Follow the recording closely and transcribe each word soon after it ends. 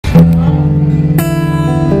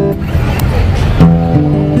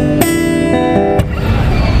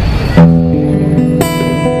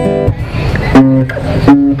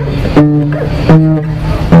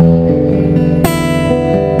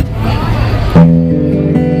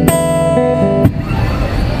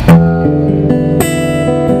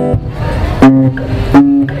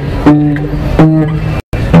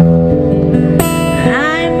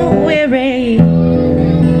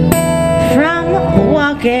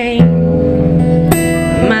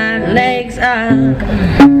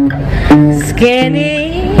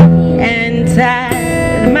skinny and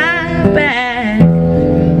tied. My back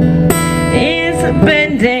is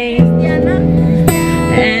bending,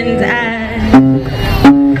 and I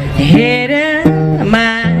hit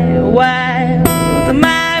my wild.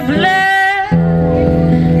 My blood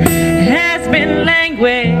has been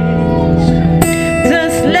languished to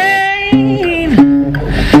slave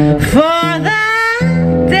for the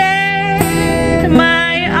dead.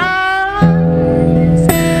 My arms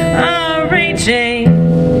are reaching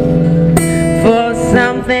for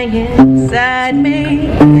something inside me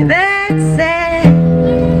that said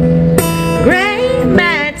gray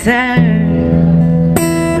matter,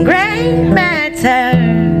 gray matter,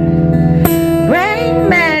 gray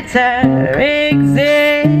matter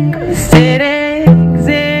exists, it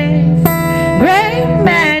exists. Gray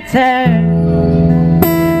matter,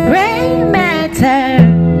 gray matter,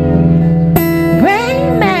 gray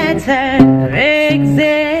matter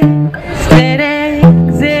exists, it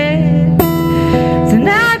exists. It's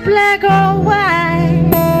not black or white,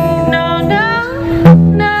 no, no,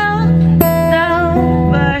 no, no,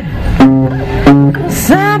 but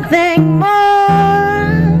something